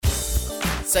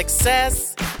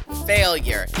success,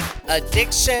 failure,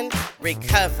 addiction,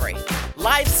 recovery.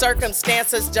 Life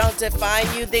circumstances don't define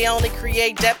you. They only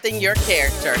create depth in your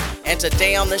character. And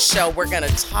today on the show, we're going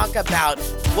to talk about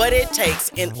what it takes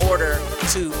in order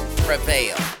to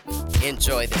prevail.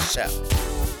 Enjoy the show.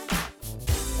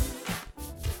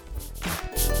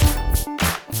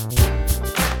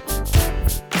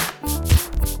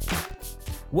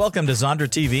 Welcome to Zondra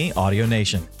TV Audio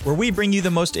Nation, where we bring you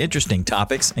the most interesting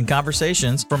topics and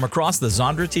conversations from across the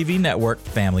Zondra TV network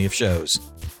family of shows.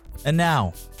 And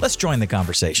now, let's join the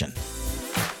conversation.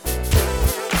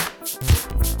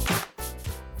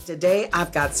 Today,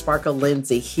 I've got Sparkle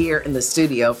Lindsay here in the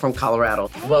studio from Colorado.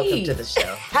 Hey. Welcome to the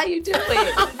show. How you doing?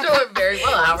 I'm doing very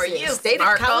well. How are you, State of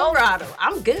Sparkle? Colorado.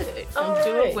 I'm good. All I'm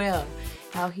doing right. well.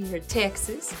 Out here in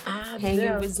Texas,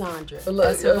 hanging with Zondra. Look,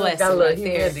 That's a blessing got a little right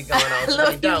there. humidity going on. A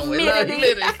little don't we? Little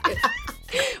humidity.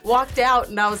 Walked out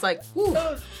and I was like, "Ooh,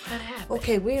 What happened?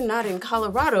 okay, we're not in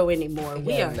Colorado anymore.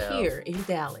 We Yeah, are no. here in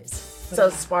Dallas." So,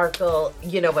 Sparkle,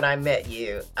 you know, when I met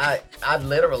you, I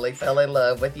literally fell in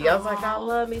love with you. I was like, I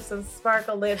love me some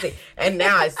Sparkle Lindsay. And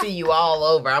now I see you all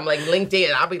over. I'm like,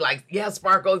 LinkedIn. I'll be like, yeah,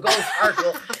 Sparkle, go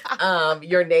Sparkle.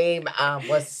 Your name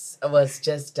was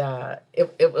just,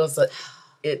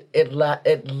 it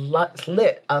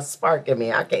lit a spark in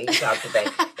me. I can't even talk today.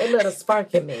 It lit a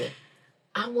spark in me.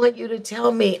 I want you to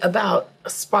tell me about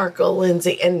Sparkle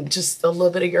Lindsay and just a little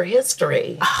bit of your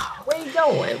history. Where you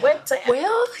going?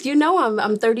 Well, you know,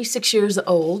 I'm 36 years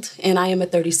old, and I am a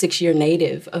 36-year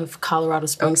native of Colorado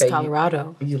Springs,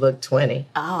 Colorado. You look 20.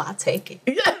 Oh, I'll take it.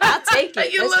 I'll take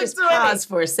it. You Let's look just 20. pause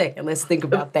for a second. Let's think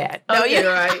about that. Oh, you're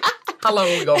right. How long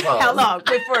we gonna pause? How long?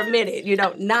 Wait for a minute.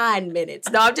 9 minutes.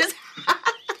 No, I'm just...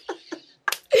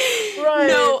 Right.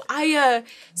 No,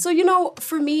 so, you know,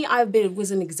 for me,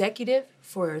 was an executive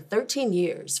for 13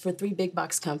 years for 3 big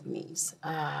box companies.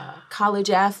 College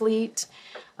athlete.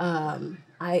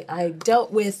 I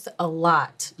dealt with a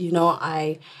lot. You know,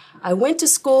 I went to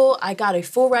school. I got a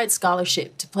full ride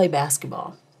scholarship to play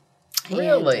basketball.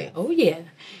 Really? And, oh yeah,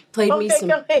 played Go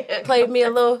ahead. played me a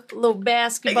little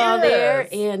basketball there,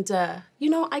 Yes. and you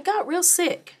know, I got real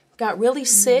sick. Got really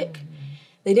sick.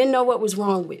 They didn't know what was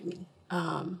wrong with me.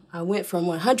 I went from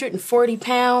 140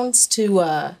 pounds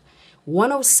to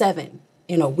 107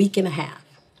 in a week and a half.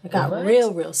 I got What?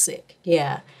 real sick.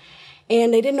 Yeah,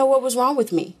 and they didn't know what was wrong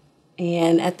with me.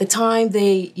 And at the time,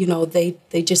 they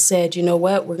just said, you know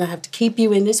what, we're gonna have to keep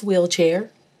you in this wheelchair,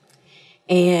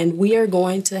 and we are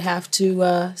going to have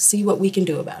to see what we can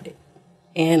do about it.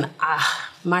 And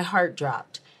my heart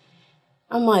dropped.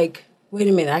 I'm like, wait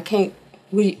a minute, I can't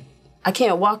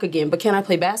walk again, but can I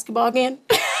play basketball again?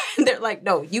 They're like,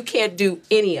 no, you can't do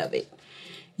any of it.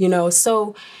 You know,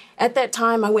 so at that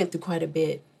time, I went through quite a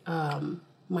bit.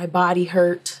 My body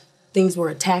hurt. Things were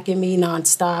attacking me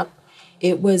nonstop.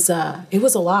 It was a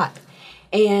lot.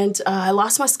 And I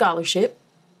lost my scholarship.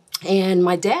 And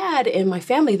my dad and my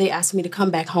family, they asked me to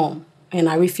come back home. And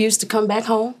I refused to come back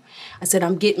home. I said,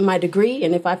 I'm getting my degree,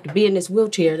 and if I have to be in this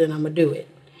wheelchair, then I'm going to do it.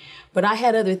 But I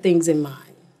had other things in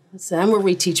mind. I said, I'm going to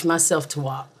reteach myself to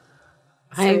walk.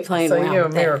 I ain't playing around with that. So you're a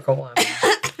miracle woman.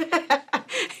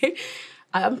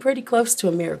 I'm pretty close to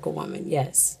a miracle woman,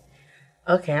 yes.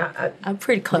 Okay. I'm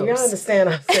pretty close. You understand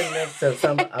I'm sitting next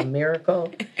to a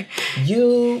miracle?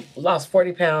 You lost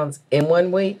 40 pounds in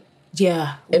 1 week?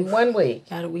 Yeah. In 1 week?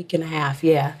 About a week and a half,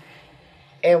 yeah.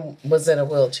 And was in a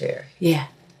wheelchair? Yeah.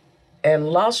 And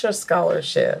lost your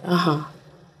scholarship? Uh-huh.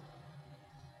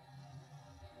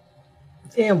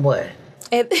 Then what?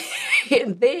 And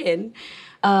then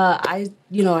I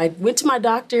went to my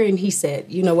doctor, and he said,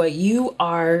 you know what, you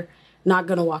are not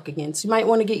going to walk again. So you might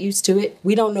want to get used to it.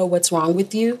 We don't know what's wrong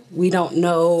with you. We don't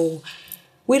know.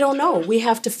 We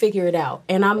have to figure it out.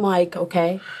 And I'm like,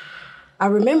 okay. I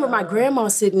remember my grandma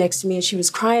sitting next to me, and she was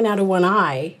crying out of one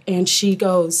eye, and she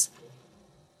goes,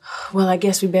 well, I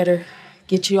guess we better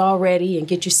get you all ready and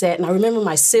get you set. And I remember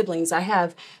my siblings. I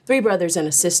have 3 brothers and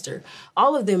a sister.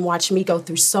 All of them watched me go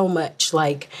through so much.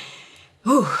 Like,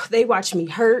 they watched me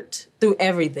hurt through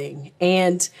everything.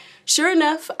 And sure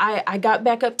enough, I got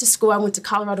back up to school. I went to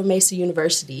Colorado Mesa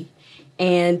University.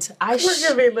 And Look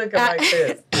at me looking like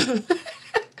this.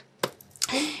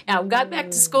 And I got back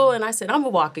to school, and I said, I'm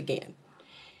going to walk again.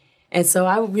 And so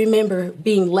I remember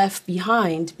being left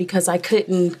behind because I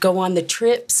couldn't go on the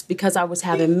trips because I was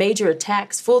having major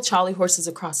attacks, full Charlie horses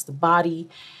across the body.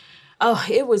 Oh,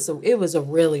 it was a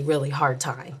really, really hard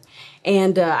time.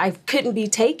 And I couldn't be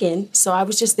taken, so I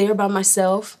was just there by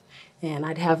myself. And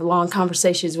I'd have long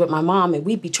conversations with my mom, and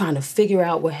we'd be trying to figure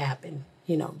out what happened.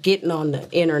 getting on the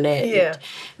internet. Yeah.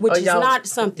 Which is not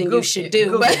something you should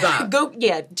do.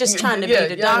 Just trying to be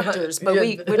the doctors, but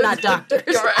we're not doctors.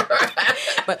 Right.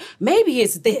 But maybe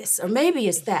it's this or maybe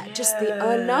it's that. Just the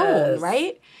unknown,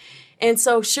 right? And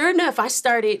so sure enough, I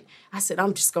said,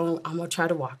 I'm gonna try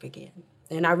to walk again.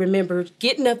 And I remember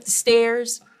getting up the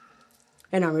stairs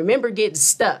and I remember getting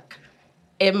stuck.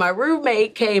 And my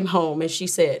roommate came home and she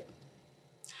said,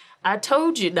 I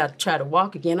told you not to try to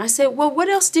walk again. I said, well, what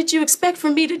else did you expect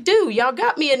for me to do? Y'all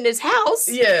got me in this house.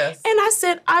 Yes. And I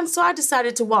said, so I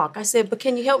decided to walk. I said, but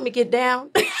can you help me get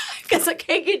down? Because I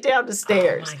can't get down the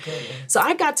stairs. Oh, my goodness. So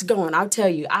I got to going. I'll tell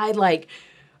you, I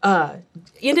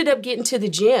ended up getting to the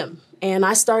gym and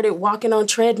I started walking on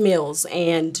treadmills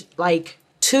and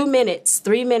 2 minutes,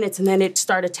 3 minutes, and then it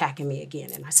started attacking me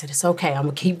again. And I said, it's okay, I'm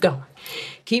gonna keep going.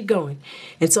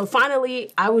 And so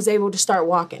finally, I was able to start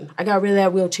walking. I got rid of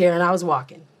that wheelchair and I was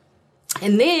walking.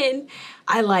 And then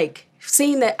I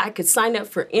seen that I could sign up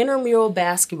for intramural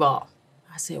basketball.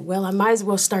 I said, well, I might as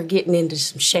well start getting into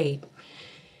some shape.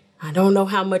 I don't know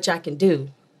how much I can do,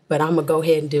 but I'm gonna go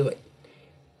ahead and do it.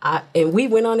 And we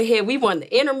went on ahead. We won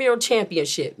the intramural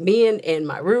championship, me and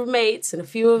my roommates and a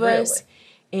few of us.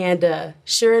 And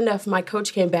sure enough, my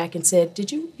coach came back and said,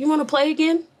 you want to play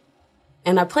again?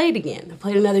 And I played again. I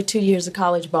played another 2 years of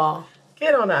college ball.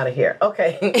 Get on out of here.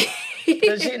 Okay.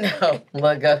 Because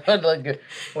look good.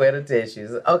 Where the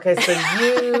tissues. Okay, so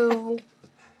you,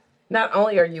 not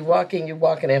only are you walking in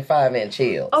 5-inch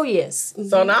heels. Oh, yes.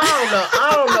 So now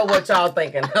I don't know what y'all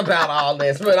thinking about all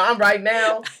this, but I'm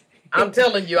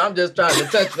telling you, I'm just trying to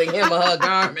touch the hem of her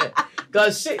garment.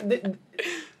 Because did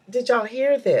y'all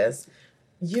hear this?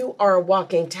 You are a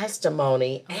walking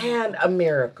testimony and a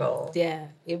miracle. Yeah,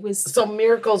 it was. So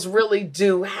miracles really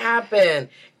do happen.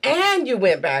 And you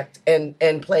went back and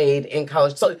played in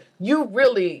college. So you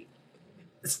really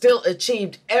still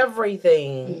achieved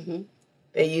everything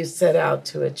that you set out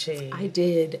to achieve. I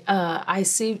did. I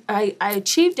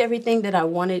achieved everything that I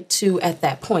wanted to at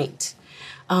that point.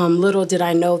 Little did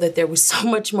I know that there was so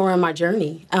much more on my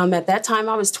journey. At that time,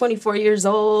 I was 24 years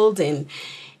old and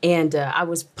I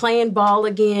was playing ball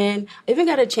again. I even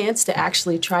got a chance to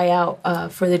actually try out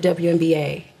for the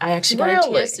WNBA. I actually got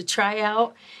a chance to try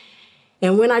out.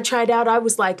 And when I tried out, I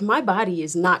was like, my body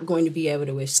is not going to be able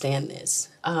to withstand this.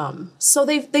 So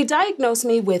they diagnosed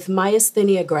me with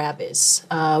myasthenia gravis,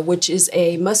 which is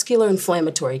a muscular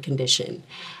inflammatory condition.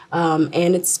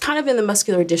 And it's kind of in the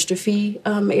muscular dystrophy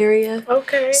area.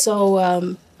 Okay. So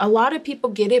a lot of people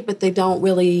get it, but they don't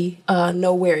really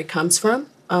know where it comes from.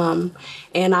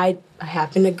 And I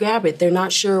happened to grab it. They're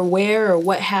not sure where or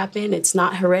what happened. It's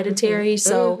not hereditary.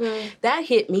 So that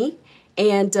hit me.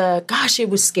 And gosh, it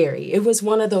was scary. It was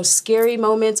one of those scary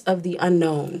moments of the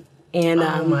unknown. And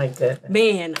oh my goodness.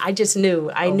 Man, I just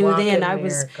knew. I knew then I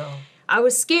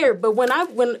was scared. But when I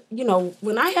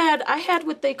had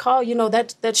what they call,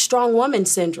 that strong woman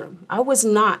syndrome. I was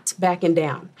not backing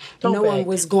down. No one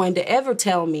was going to ever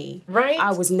tell me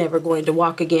I was never going to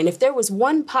walk again. If there was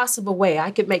one possible way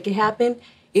I could make it happen,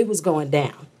 it was going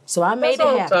down. So I made it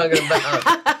happen.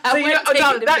 That's what I'm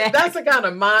talking about. That's the kind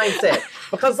of mindset.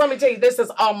 Because let me tell you, this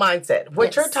is all mindset.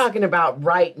 What you're talking about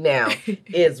right now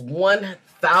is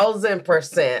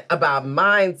 1,000% about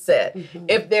mindset.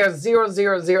 If there's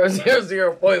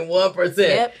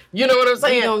 0.1%, you know what I'm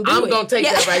saying? I'm going to take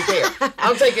that right there.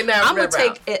 I'm taking that I'm going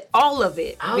to take all of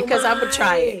it because I'm going to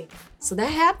try it. So that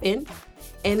happened.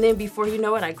 And then before you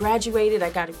know it, I graduated.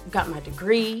 I got my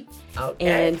degree. Okay.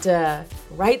 And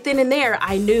right then and there,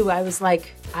 I knew. I was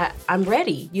like, I'm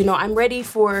ready. I'm ready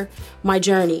for my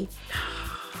journey.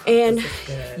 And this is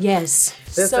good. Yes.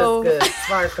 This is good.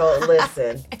 Sparkle,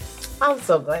 listen. I'm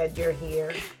so glad you're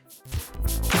here.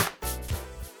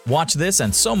 Watch this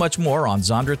and so much more on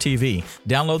Zondra TV.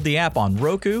 Download the app on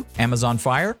Roku, Amazon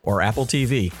Fire, or Apple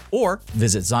TV, or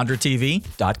visit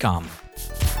ZondraTV.com.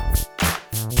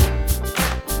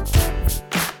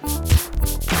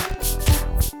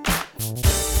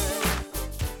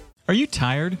 Are you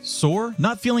tired, sore,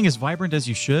 not feeling as vibrant as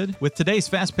you should? With today's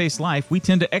fast-paced life, we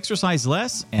tend to exercise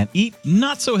less and eat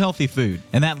not so healthy food,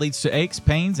 and that leads to aches,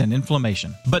 pains, and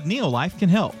inflammation. But Neolife can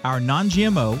help. Our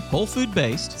non-GMO, whole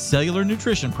food-based, cellular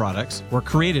nutrition products were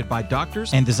created by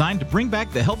doctors and designed to bring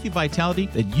back the healthy vitality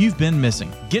that you've been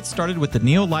missing. Get started with the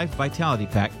Neolife Vitality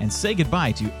Pack and say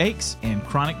goodbye to aches and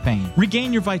chronic pain.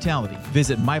 Regain your vitality.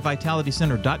 Visit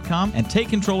myvitalitycenter.com and take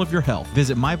control of your health.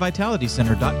 Visit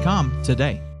myvitalitycenter.com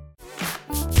today.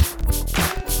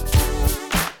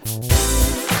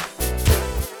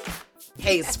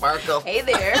 Hey, Sparkle. Hey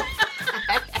there.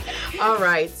 All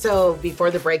right. So before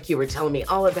the break, you were telling me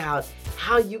all about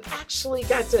how you actually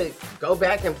got to go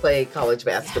back and play college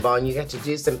basketball and you got to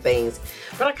do some things.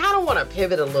 But I kind of want to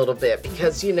pivot a little bit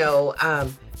because,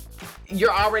 you're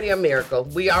already a miracle.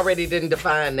 We already didn't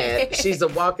define that. She's a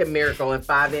walking miracle in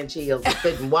 5-inch heels and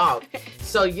couldn't walk.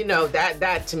 So,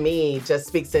 that to me just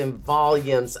speaks in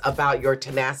volumes about your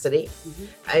tenacity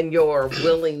and your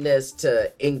willingness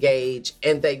to engage,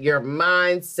 and that your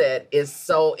mindset is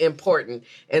so important.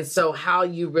 And so how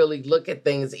you really look at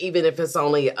things, even if it's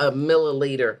only a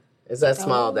milliliter. Is that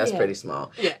small? That's pretty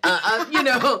small. Yeah.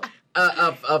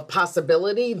 Of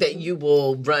possibility that you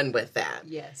will run with that.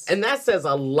 Yes. And that says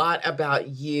a lot about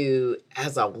you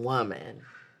as a woman.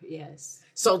 Yes.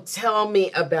 So tell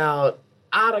me about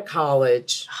out of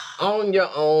college, on your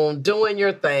own, doing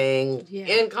your thing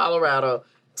in Colorado.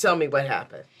 Tell me what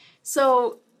happened.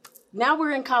 So now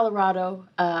we're in Colorado.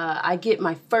 I get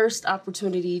my first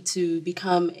opportunity to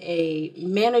become a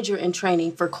manager in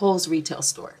training for Kohl's retail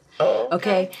store. Oh,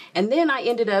 okay. And then I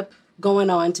ended up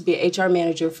going on to be an HR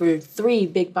manager for 3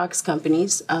 big box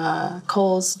companies,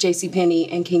 Kohl's,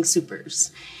 JCPenney, and King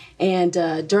Soopers. And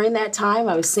during that time,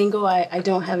 I was single. I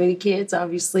don't have any kids,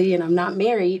 obviously, and I'm not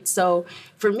married. So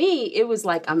for me, it was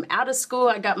like, I'm out of school.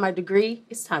 I got my degree.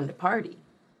 It's time to party.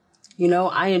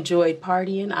 I enjoyed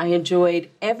partying. I enjoyed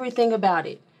everything about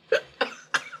it.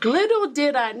 Little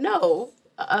did I know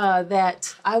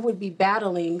that I would be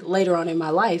battling later on in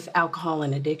my life alcohol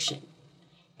and addiction.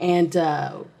 And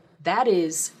that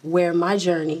is where my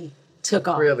journey took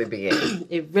off. Really began.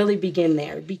 It really began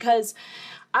there because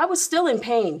I was still in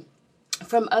pain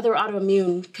from other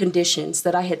autoimmune conditions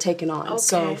that I had taken on. Okay.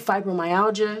 So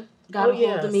fibromyalgia got a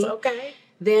hold of me. Okay.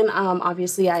 Then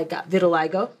obviously I got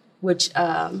vitiligo, which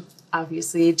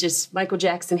obviously just Michael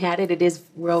Jackson had it. It is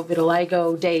World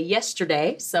Vitiligo Day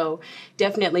yesterday. So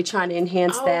definitely trying to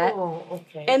enhance that. Oh,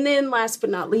 okay. And then last but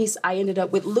not least, I ended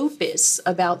up with lupus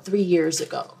about 3 years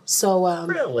ago. So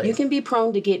Really? you can be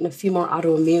prone to getting a few more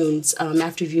autoimmunes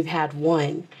after you've had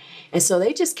one. And so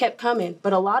they just kept coming.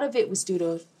 But a lot of it was due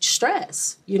to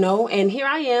stress, And here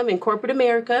I am in corporate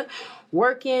America,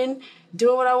 working,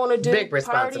 doing what I want to do. Big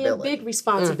responsibility. Partying, big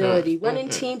responsibility. Running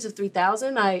teams of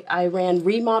 3,000. I ran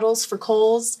remodels for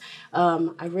Kohl's.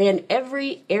 I ran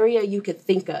every area you could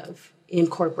think of in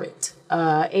corporate.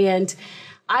 And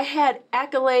I had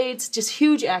accolades, just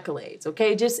huge accolades,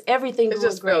 okay? Just everything going great. It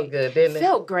just felt good, didn't it? It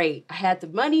felt great. I had the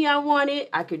money I wanted.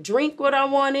 I could drink what I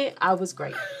wanted. I was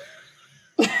great.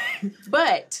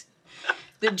 But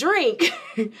the drink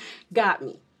got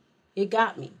me. It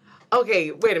got me.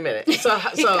 Okay, wait a minute. So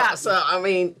I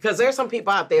mean, because there's some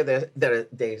people out there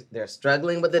that they're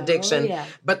struggling with addiction,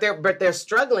 but they're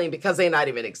struggling because they're not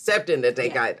even accepting that they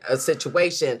got a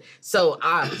situation. So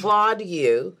I applaud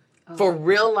you for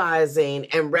realizing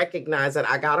and recognizing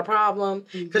I got a problem,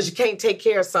 because you can't take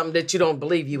care of something that you don't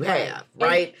believe you have,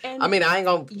 right? And I mean, I ain't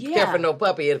gonna care for no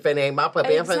puppy if it ain't my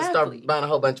puppy. I'm gonna start buying a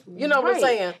whole bunch. You know what I'm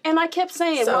saying? And I kept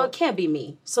saying, well, it can't be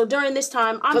me. So during this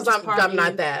time, I'm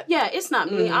not that. Yeah, it's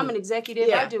not me. I'm an executive.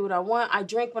 I do what I want. I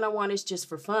drink when I want. It's just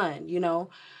for fun,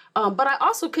 But I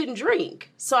also couldn't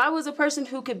drink. So I was a person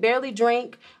who could barely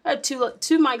drink. I had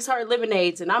two Mike's Hard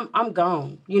lemonades, and I'm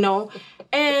gone,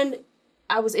 And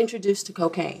I was introduced to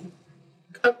cocaine.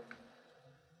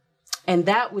 And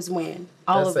that was when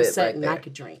all of a sudden I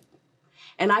could drink.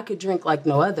 And I could drink like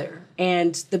no other.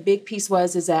 And the big piece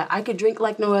is that I could drink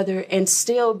like no other and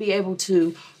still be able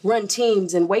to run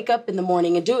teams and wake up in the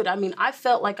morning and do it. I mean, I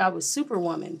felt like I was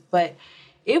Superwoman, but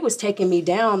it was taking me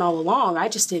down all along. I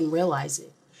just didn't realize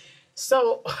it.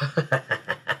 So,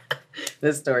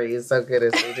 this story is so good,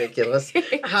 it's ridiculous.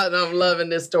 I'm loving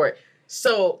this story.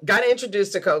 So, got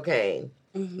introduced to cocaine.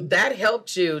 Mm-hmm. That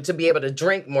helped you to be able to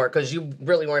drink more because you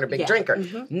really weren't a big drinker.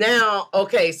 Mm-hmm. Now,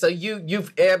 okay, so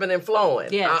you've ebbing and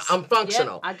flowing. Yes. I'm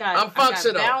functional. Yep. I'm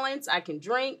functional. I got balance. I can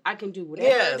drink. I can do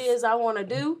whatever it is I want to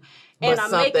do. And I'm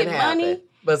making money.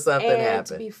 But something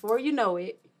happened. Before you know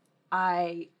it,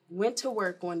 I went to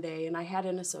work one day and I had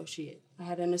an associate.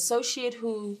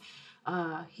 Who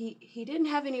he didn't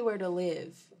have anywhere to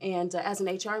live. And as an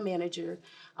HR manager,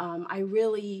 I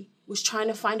really was trying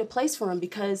to find a place for him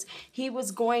because he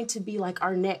was going to be like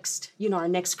our next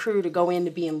crew to go into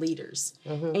being leaders.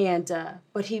 Mm-hmm. And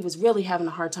but he was really having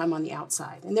a hard time on the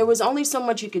outside. And there was only so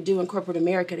much you could do in corporate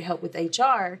America to help with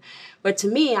HR. But to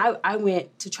me, I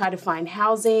went to try to find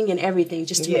housing and everything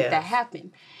just to make that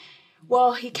happen.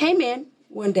 Well, he came in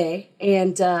one day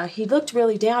and he looked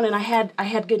really down, and I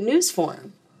had good news for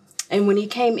him. And when he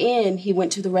came in, he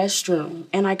went to the restroom,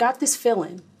 and I got this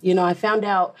feeling. I found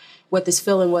out what this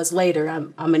feeling was later.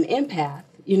 I'm an empath,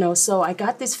 so I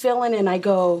got this feeling, and I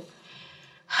go,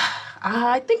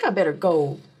 I think I better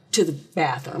go to the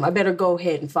bathroom. I better go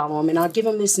ahead and follow him, and I'll give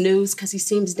him this news because he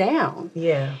seems down.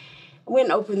 Yeah. I went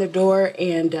and opened the door,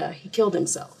 and he killed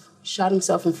himself, shot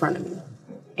himself in front of me.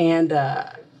 And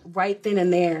right then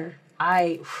and there,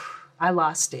 I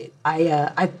lost it.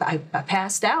 I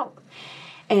passed out.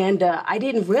 And I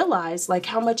didn't realize like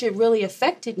how much it really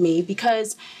affected me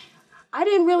because I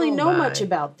didn't really know much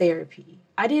about therapy.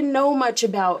 I didn't know much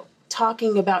about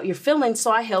talking about your feelings, so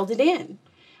I held it in.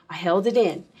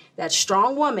 That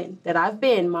strong woman that I've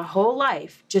been my whole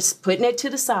life, just putting it to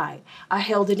the side, I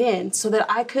held it in so that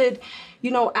I could,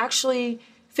 actually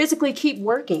physically keep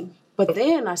working. But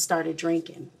then I started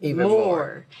drinking even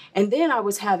more. And then I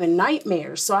was having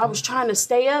nightmares. So I was trying to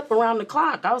stay up around the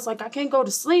clock. I was like, I can't go to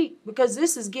sleep because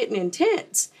this is getting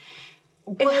intense.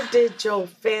 What did your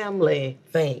family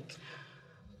think?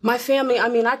 My family,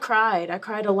 I cried. I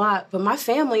cried a lot. But my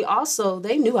family also,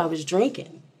 they knew I was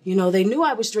drinking. They knew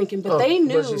I was drinking, but they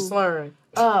knew. Was you slurring?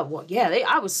 Well, yeah,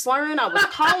 I was slurring. I was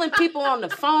calling people on the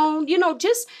phone.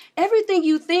 Just everything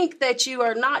you think that you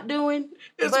are not doing,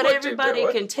 but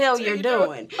everybody can tell you're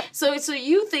doing. So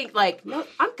you think like, no,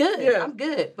 I'm good. Yeah. I'm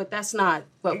good. But that's not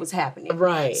what was happening.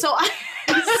 Right. So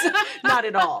not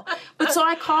at all. But so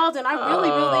I called and I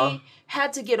really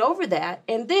had to get over that.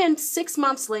 And then 6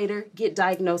 months later, get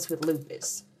diagnosed with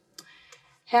lupus.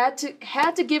 Had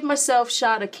to give myself a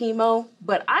shot of chemo,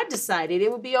 but I decided it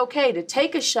would be okay to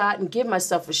take a shot and give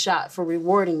myself a shot for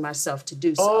rewarding myself to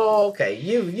do so. Oh, okay.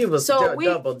 You was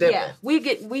double dipping. Yeah,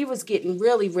 we was getting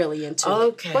really, really into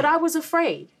it. But I was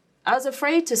afraid. I was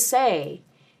afraid to say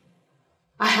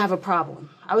I have a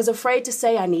problem. I was afraid to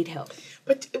say I need help.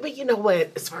 But you know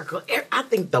what, Sparkle? I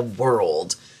think the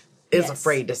world is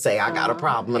afraid to say I got a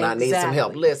problem and I need some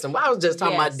help. Listen, I was just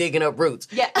talking about digging up roots.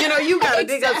 Yeah. You got to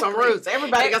dig up some roots.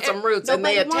 Everybody got some roots and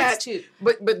they attach.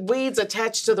 But weeds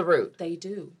attach to the root. They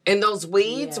do. And those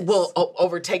weeds will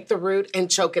overtake the root and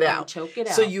choke it out.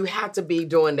 So you have to be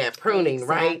doing that pruning,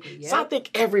 right? Yep. So I think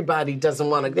everybody doesn't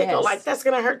want to go like, that's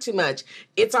going to hurt too much.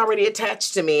 It's already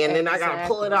attached to me and then I got to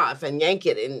pull it off and yank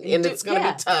it and it's going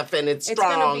to be tough and it's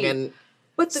strong and...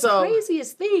 But the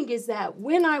craziest thing is that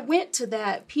when I went to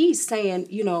that piece saying,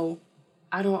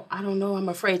 I don't know, I'm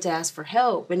afraid to ask for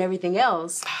help and everything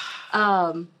else,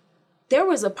 there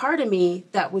was a part of me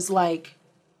that was like,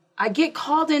 I get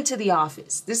called into the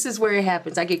office. This is where it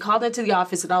happens. I get called into the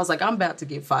office and I was like, I'm about to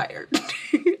get fired.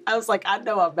 I was like, I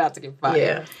know I'm about to get fired.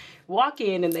 Yeah. Walk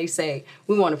in and they say,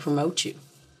 we want to promote you.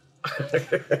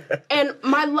 And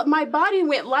my body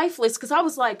went lifeless because I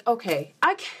was like, okay,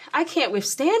 I can't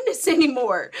withstand this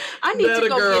anymore. I need to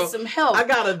go get some help. I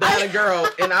got a girl,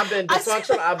 and I've been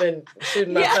dysfunctional. I've been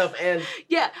shooting myself, and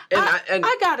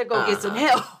I gotta go get some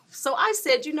help. So I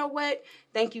said, you know what?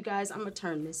 Thank you guys. I'm gonna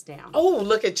turn this down. Oh,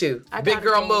 look at you, big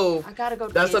girl move. I gotta go.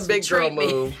 That's a big girl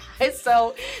move. And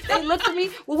so they looked at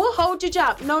me. Well, we'll hold your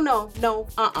job. No.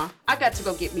 I got to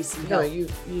go get me some help. No, you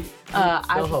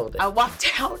don't hold it. I walked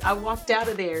out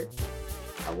of there.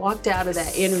 I walked out of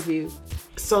that interview.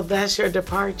 So that's your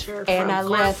departure from and I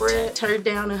corporate? left, turned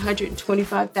down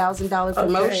 $125,000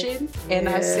 promotion, and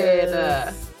I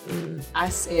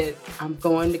said, I'm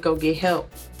going to go get help.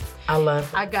 I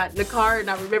love it. I got in the car and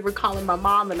I remember calling my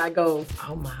mom and I go,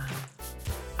 oh my,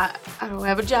 I don't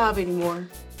have a job anymore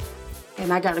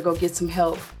and I got to go get some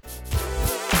help.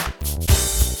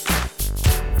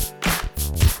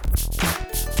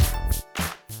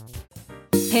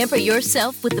 Pamper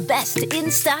yourself with the best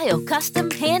in-style,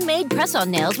 custom, handmade press-on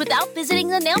nails without visiting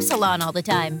the nail salon all the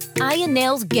time. Iron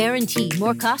Nails guarantee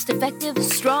more cost-effective,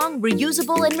 strong,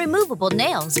 reusable, and removable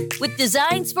nails with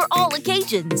designs for all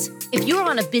occasions. If you're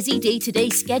on a busy day-to-day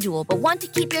schedule but want to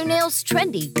keep your nails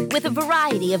trendy with a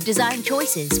variety of design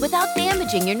choices without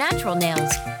damaging your natural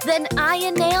nails, then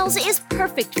Iron Nails is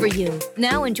perfect for you.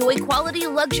 Now enjoy quality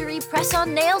luxury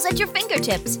press-on nails at your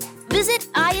fingertips. Visit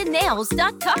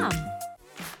ironnails.com.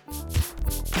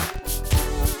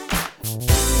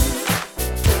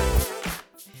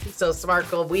 So,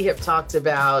 Sparkle, we have talked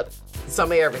about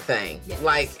some of everything. Yes.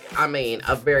 Like,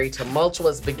 a very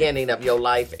tumultuous beginning of your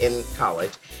life in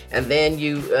college. And then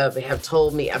you have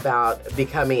told me about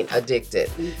becoming addicted.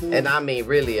 Mm-hmm. And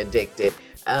really addicted.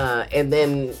 And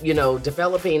then,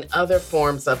 developing other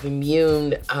forms of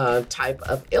immune type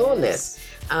of illness,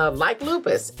 like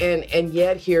lupus. And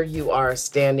yet here you are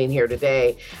standing here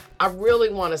today. I really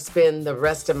want to spend the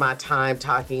rest of my time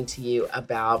talking to you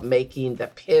about making the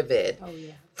pivot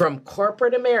from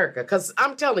corporate America. Because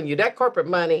I'm telling you, that corporate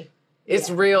money, it's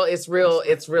real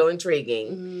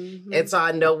intriguing. Mm-hmm. And so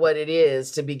I know what it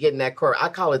is to be getting that I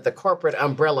call it the corporate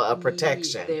umbrella of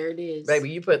protection. There it is.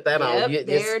 Baby, you put that on.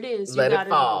 There it is. Let it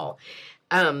fall.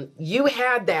 You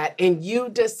had that and you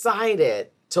decided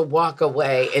to walk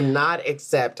away and not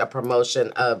accept a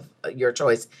promotion of your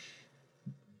choice.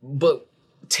 But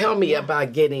tell me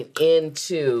about getting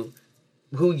into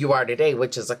who you are today,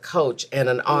 which is a coach and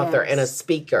an author and a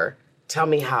speaker. Tell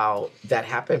me how that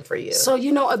happened for you. So,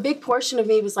 a big portion of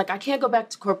me was like, I can't go back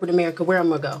to corporate America. Where am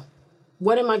I going to go?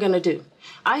 What am I going to do?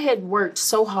 I had worked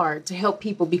so hard to help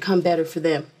people become better for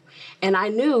them. And I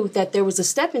knew that there was a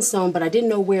stepping stone, but I didn't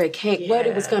know where it came, what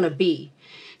it was going to be.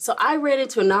 So I ran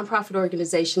into a nonprofit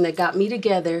organization that got me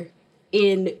together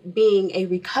in being a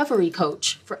recovery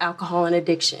coach for alcohol and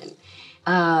addiction.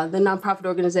 The nonprofit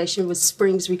organization was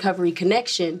Springs Recovery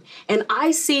Connection. And I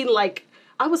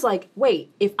was like,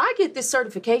 wait, if I get this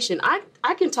certification, I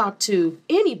can talk to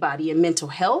anybody in mental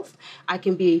health. I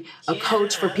can be a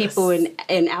coach for people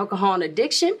in alcohol and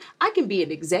addiction. I can be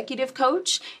an executive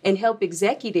coach and help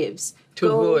executives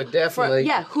who are definitely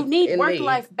who need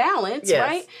work-life balance,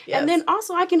 right? Yes. And then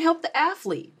also I can help the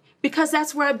athlete, because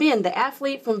that's where I've been, the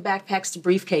athlete from backpacks to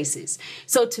briefcases.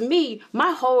 So to me, my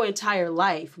whole entire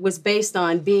life was based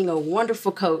on being a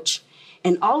wonderful coach.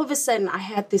 And all of a sudden, I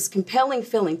had this compelling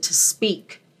feeling to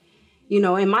speak,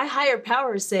 and my higher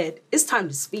power said, it's time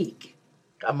to speak.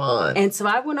 Come on. And so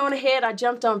I went on ahead, I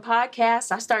jumped on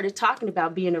podcasts. I started talking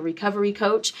about being a recovery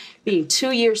coach, being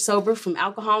 2 years sober from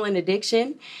alcohol and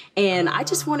addiction. And I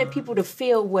just wanted people to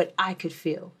feel what I could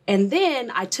feel. And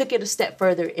then I took it a step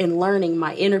further in learning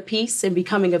my inner peace and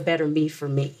becoming a better me for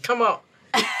me. Come on.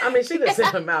 I mean, she just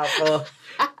said a mouthful.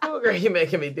 Oh, girl, you're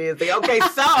making me dizzy. Okay,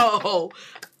 so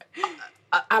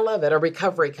I love it. A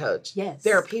recovery coach. Yes.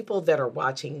 There are people that are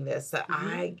watching this that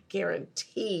I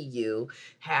guarantee you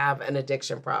have an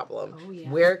addiction problem. Oh, yeah.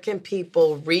 Where can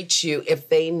people reach you if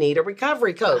they need a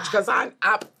recovery coach? Because I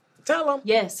tell them.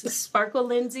 Yes,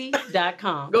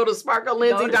 sparklelindsay.com. Go to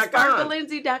sparklelindsay.com. Go to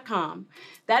sparklelindsay.com.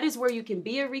 That is where you can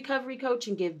be a recovery coach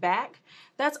and give back.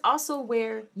 That's also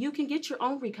where you can get your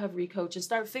own recovery coach and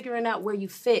start figuring out where you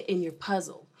fit in your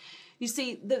puzzle. You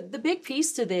see, the big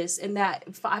piece to this, and that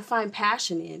I find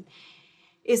passion in,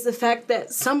 is the fact that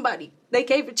they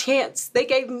gave a chance. They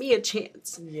gave me a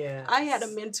chance. Yes. I had a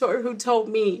mentor who told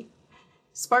me,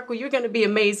 Sparkle, you're going to be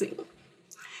amazing.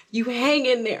 You hang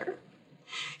in there.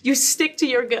 You stick to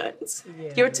your guns.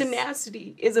 Yes. Your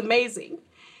tenacity is amazing.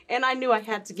 And I knew I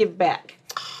had to give back.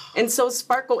 And so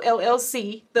Sparkle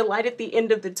LLC, the light at the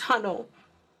end of the tunnel,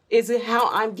 is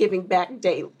how I'm giving back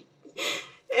daily.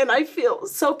 And I feel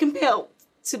so compelled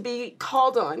to be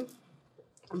called on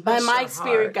by my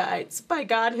spirit guides, by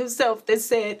God himself, that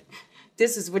said,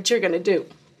 this is what you're going to do.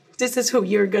 This is who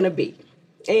you're going to be.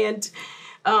 And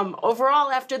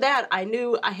overall, after that, I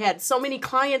knew I had so many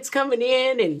clients coming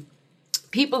in and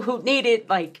people who needed,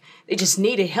 they just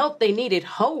needed help. They needed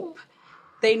hope.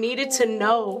 They needed to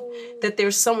know that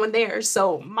there's someone there.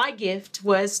 So my gift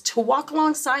was to walk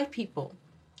alongside people,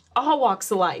 all walks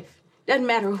of life. Doesn't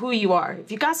matter who you are.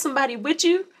 If you got somebody with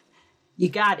you, you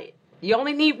got it. You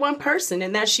only need one person,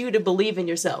 and that's you to believe in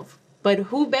yourself. But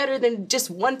who better than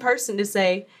just one person to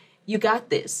say, you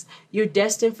got this. You're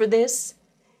destined for this.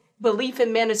 Belief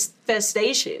in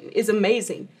manifestation is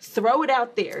amazing. Throw it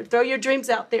out there. Throw your dreams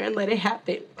out there and let it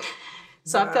happen.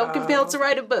 So I felt compelled to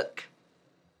write a book.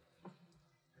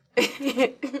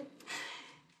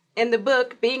 And the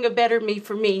book, Being a Better Me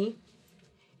for Me,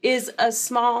 is a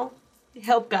small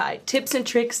help guide, tips and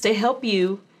tricks to help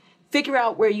you figure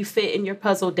out where you fit in your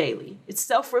puzzle daily. It's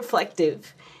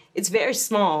self-reflective. It's very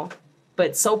small,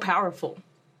 but so powerful.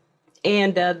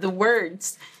 And the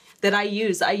words that I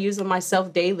use on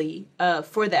myself daily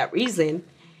for that reason.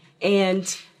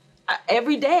 And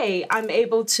every day I'm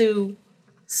able to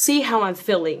see how I'm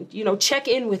feeling, check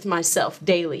in with myself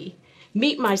daily,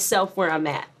 meet myself where I'm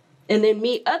at, and then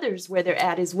meet others where they're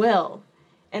at as well.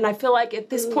 And I feel like at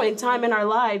this point in time in our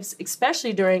lives,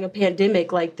 especially during a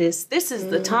pandemic like this is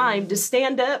the time to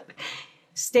stand up,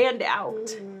 stand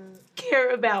out, care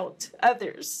about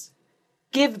others,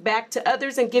 give back to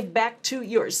others, and give back to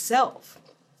yourself.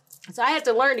 So I had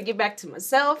to learn to give back to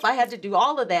myself. I had to do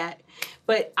all of that.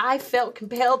 But I felt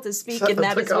compelled to speak, and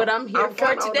that is what I'm here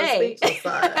for today.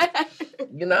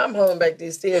 I'm holding back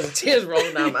these tears. The tears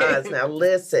rolling down my eyes. Now,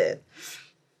 listen.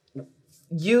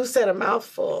 You said a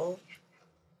mouthful.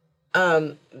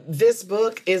 This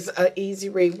book is an easy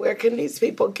read. Where can these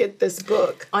people get this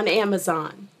book? On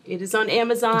Amazon. It is on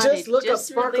Amazon. Just look up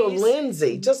Sparkle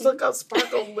Lindsay. Just look up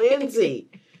Sparkle Lindsay.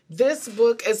 This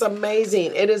book is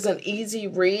amazing. It is an easy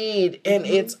read, and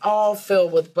it's all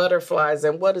filled with butterflies.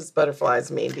 And what does butterflies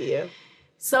mean to you?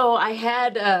 So I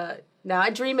had, now I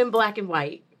dream in black and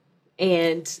white.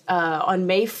 And on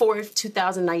May 4th,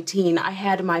 2019, I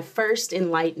had my first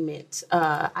enlightenment.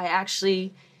 I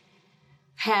actually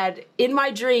had, in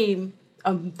my dream,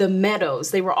 the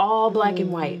meadows. They were all black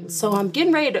and white. So I'm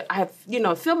getting ready to, I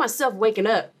feel myself waking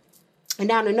up. And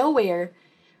out of nowhere,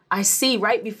 I see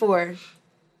right before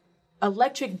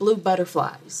electric blue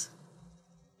butterflies.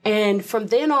 And from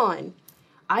then on,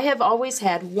 I have always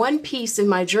had one piece in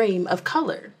my dream of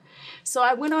color. So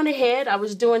I went on ahead, I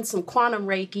was doing some quantum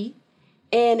Reiki,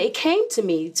 and it came to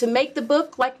me to make the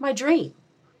book like my dream.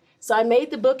 So I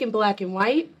made the book in black and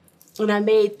white, and I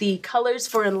made the colors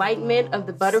for enlightenment of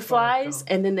the butterflies,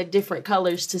 Sparkle. And then the different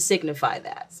colors to signify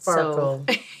that. Sparkle,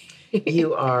 so.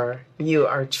 you are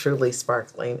truly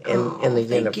sparkling in the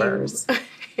universe.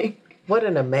 What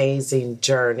an amazing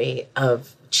journey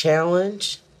of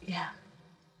challenge. Yeah.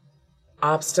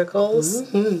 Obstacles.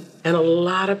 Mm-hmm. And a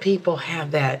lot of people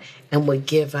have that and would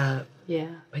give up. Yeah.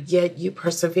 But yet you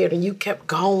persevered and you kept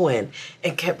going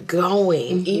and kept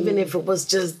going. Mm-hmm. Even if it was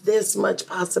just this much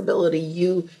possibility,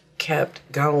 you kept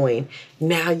going.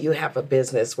 Now you have a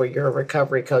business where you're a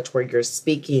recovery coach, where you're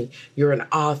speaking, you're an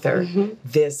author. Mm-hmm.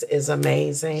 This is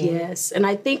amazing. Yes. And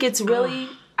I think it's really,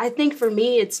 I think for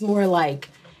me, it's more like,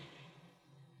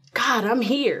 God, I'm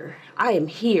here. I am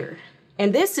here.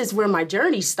 And this is where my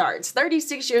journey starts.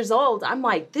 36 years old, I'm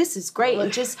like, this is great.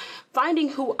 And just finding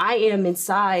who I am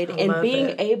inside and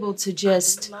being able to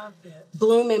just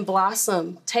bloom and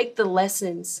blossom, take the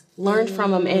lessons, learn from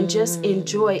them, and just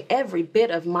enjoy every bit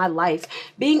of my life.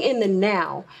 Being in the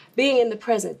now, being in the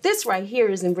present. This right here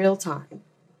is in real time.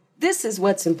 This is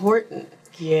what's important.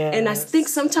 Yeah. And I think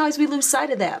sometimes we lose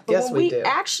sight of that. But when we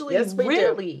actually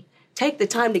really take the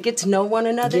time to get to know one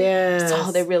another, that's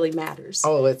all that really matters.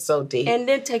 Oh, it's so deep. And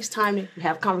then it takes time to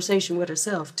have a conversation with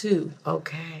herself too.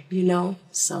 Okay.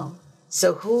 So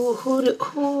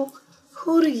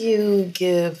who do you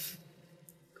give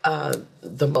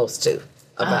the most to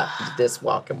about this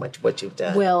walk and what you've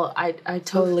done? Well, I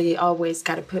totally always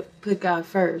got to put God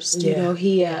first. You know,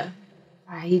 he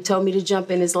told me to jump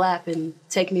in his lap and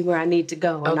take me where I need to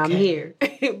go, and I'm here.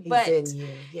 But he's in you.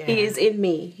 Yeah. He is in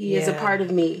me. He is a part of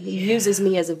me. He uses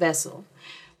me as a vessel.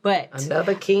 But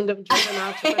another kingdom-driven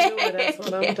entrepreneur, that's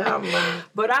what I'm talking about.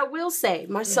 But I will say,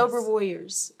 my sober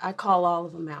warriors, I call all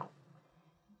of them out.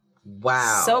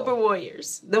 Wow. Sober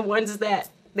warriors, the ones that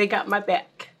they got my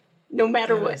back, no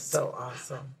matter what. That's so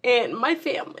awesome. And my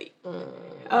family.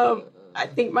 I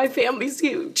think my family's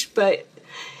huge, but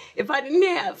if I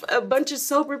didn't have a bunch of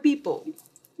sober people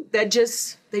that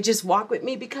they just walk with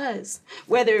me, because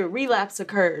whether relapse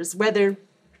occurs, whether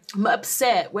I'm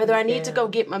upset, whether I need to go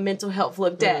get my mental health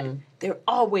looked at, they're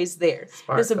always there.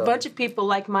 Sparkle. There's a bunch of people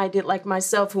like-minded, like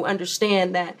myself, who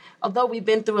understand that although we've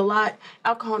been through a lot,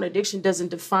 alcohol and addiction doesn't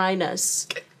define us.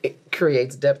 It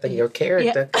creates depth in your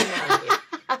character. Yeah.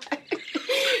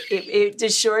 It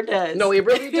just sure does. No, it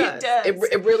really does. It does.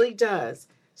 It really does.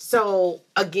 So,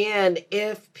 again,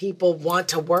 if people want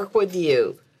to work with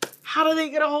you, how do they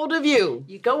get a hold of you?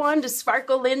 You go on to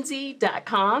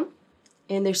sparklelindsay.com,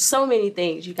 and there's so many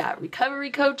things. You got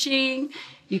recovery coaching,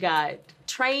 you got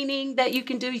training that you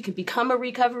can do. You can become a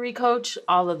recovery coach,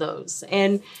 all of those.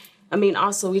 And, I mean,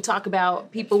 also, we talk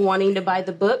about people wanting to buy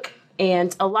the book,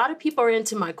 and a lot of people are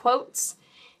into my quotes,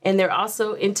 and they're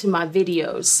also into my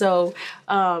videos. So,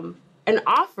 an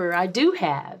offer I do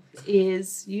have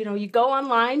is, you go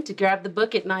online to grab the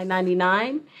book at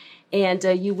 $9.99, and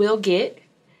you will get,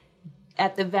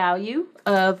 at the value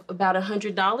of about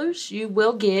 $100, you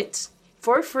will get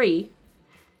for free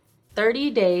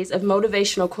 30 days of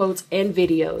motivational quotes and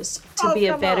videos to be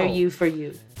a better you for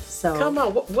you. So come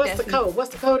on, what's the code?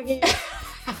 What's the code again?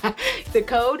 The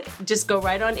code, just go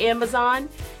right on Amazon,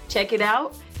 check it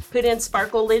out, put in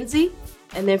Sparkle Lindsay.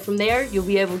 And then from there, you'll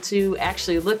be able to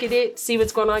actually look at it, see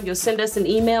what's going on. You'll send us an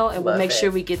email, and we'll make sure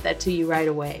we get that to you right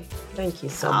away. Thank you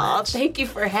so much. Thank you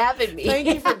for having me. Thank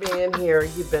you for being here.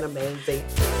 You've been amazing.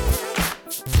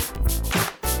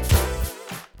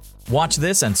 Watch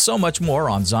this and so much more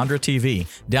on Zondra TV.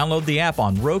 Download the app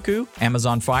on Roku,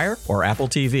 Amazon Fire, or Apple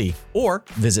TV, or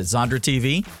visit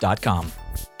ZondraTV.com.